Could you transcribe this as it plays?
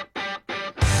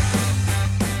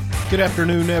Good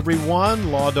afternoon,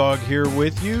 everyone. Law Dog here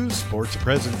with you. Sports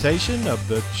presentation of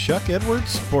the Chuck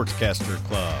Edwards Sportscaster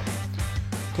Club.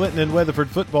 Clinton and Weatherford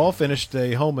football finished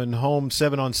a home-and-home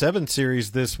 7-on-7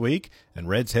 series this week, and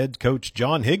Reds head coach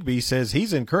John Higbee says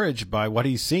he's encouraged by what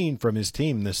he's seen from his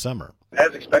team this summer.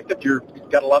 As expected, you've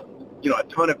got a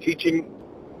ton of teaching.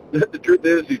 The truth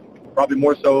is, probably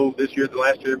more so this year than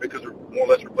last year because we more or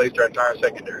less replaced our entire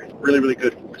secondary. Really, really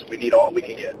good because we need all we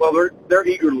can get. Well, they're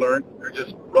eager to learn. They're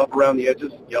just rough around the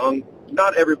edges, young.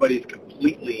 Not everybody's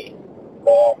completely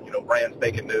raw, brand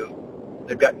spanking new.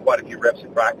 They've gotten quite a few reps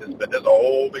in practice, but there's a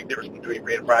whole big difference between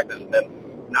being in practice and then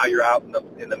now you're out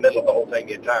in the middle of the whole thing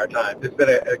the entire time. It's been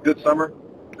a good summer.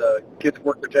 The kids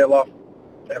worked their tail off.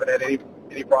 Haven't had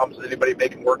any problems with anybody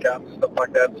making workouts and stuff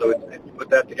like that. So if you put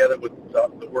that together with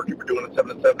the work you were doing at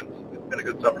 7-7, it's been a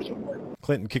good summer so far.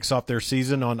 Clinton kicks off their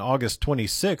season on August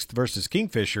 26th versus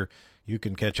Kingfisher. You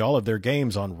can catch all of their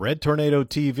games on Red Tornado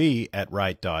TV at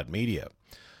Right.Media.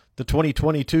 The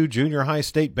 2022 Junior High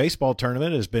State Baseball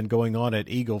Tournament has been going on at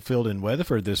Eagle Field in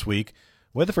Weatherford this week.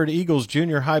 Weatherford Eagles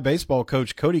junior high baseball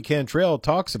coach Cody Cantrell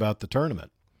talks about the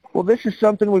tournament. Well, this is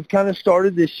something we've kind of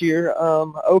started this year.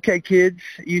 OK Kids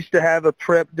used to have a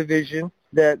prep division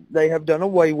that they have done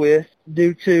away with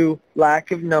due to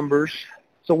lack of numbers.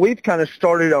 So we've kind of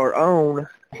started our own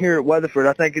here at Weatherford.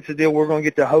 I think it's a deal we're going to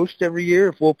get to host every year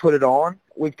if we'll put it on.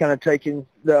 We've kind of taken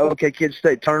the OK Kids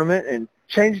State Tournament and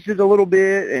changed it a little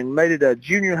bit and made it a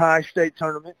junior high state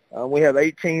tournament. We have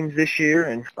 8 teams this year,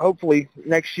 and hopefully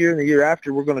next year and the year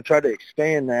after we're going to try to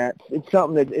expand that. It's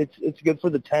something that it's good for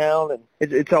the town, and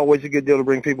it's always a good deal to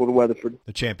bring people to Weatherford.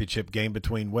 The championship game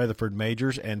between Weatherford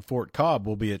Majors and Fort Cobb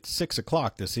will be at 6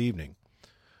 o'clock this evening.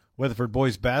 Weatherford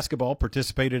boys basketball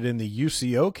participated in the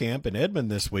UCO camp in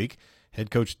Edmond this week. Head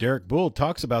coach Derek Bull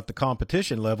talks about the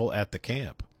competition level at the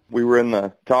camp. We were in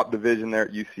the top division there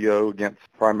at UCO against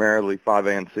primarily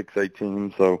 5A and 6A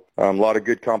teams, so a lot of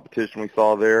good competition we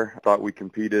saw there. I thought we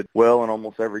competed well in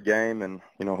almost every game and,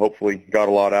 hopefully got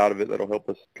a lot out of it that'll help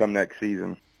us come next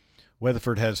season.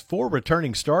 Weatherford has 4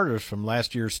 returning starters from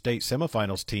last year's state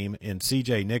semifinals team in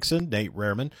C.J. Nixon, Nate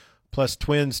Rehrman, plus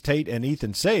twins Tate and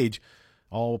Ethan Sage.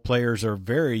 All players are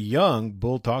very young.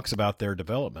 Bull talks about their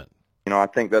development. I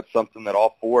think that's something that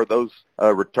all 4 of those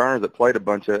returners that played a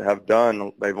bunch of have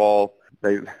done.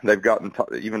 They've gotten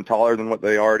even taller than what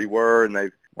they already were, and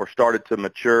they've started to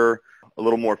mature a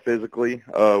little more physically,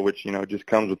 which just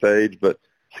comes with age. But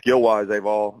skill-wise, they've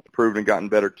all improved and gotten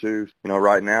better too.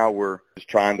 Right now we're just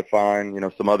trying to find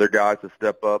some other guys to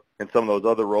step up in some of those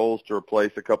other roles to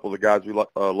replace a couple of the guys we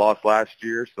lost last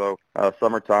year. So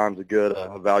summertime's a good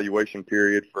evaluation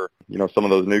period for some of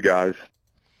those new guys.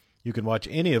 You can watch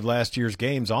any of last year's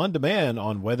games on demand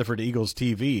on Weatherford Eagles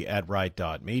TV at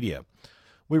Right.Media.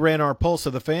 We ran our Pulse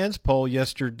of the Fans poll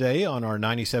yesterday on our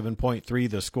 97.3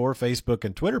 The Score Facebook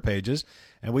and Twitter pages,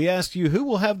 and we asked you who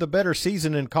will have the better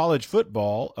season in college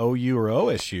football, OU or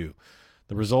OSU.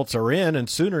 The results are in, and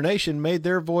Sooner Nation made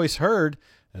their voice heard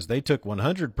as they took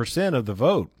 100% of the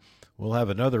vote. We'll have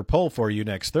another poll for you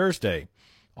next Thursday.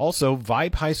 Also,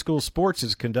 Vipe High School Sports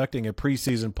is conducting a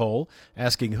preseason poll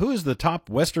asking who is the top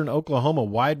Western Oklahoma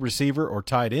wide receiver or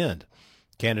tight end.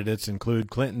 Candidates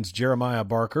include Clinton's Jeremiah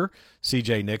Barker,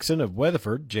 C.J. Nixon of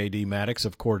Weatherford, J.D. Maddox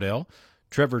of Cordell,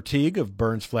 Trevor Teague of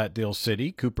Burns-Flatdale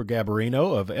City, Cooper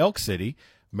Gabarino of Elk City,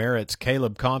 Merritt's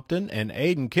Caleb Compton, and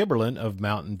Aiden Kibberlin of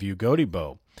Mountain View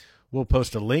Godebo. We've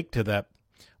posted a link to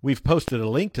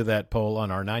that poll on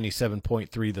our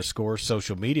 97.3 The Score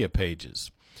social media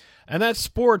pages. And that's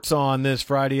sports on this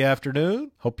Friday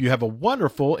afternoon. Hope you have a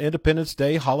wonderful Independence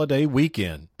Day holiday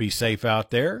weekend. Be safe out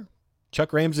there.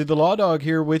 Chuck Ramsey, the Law Dog,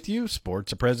 here with you.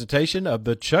 Sports, a presentation of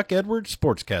the Chuck Edwards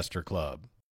Sportscaster Club.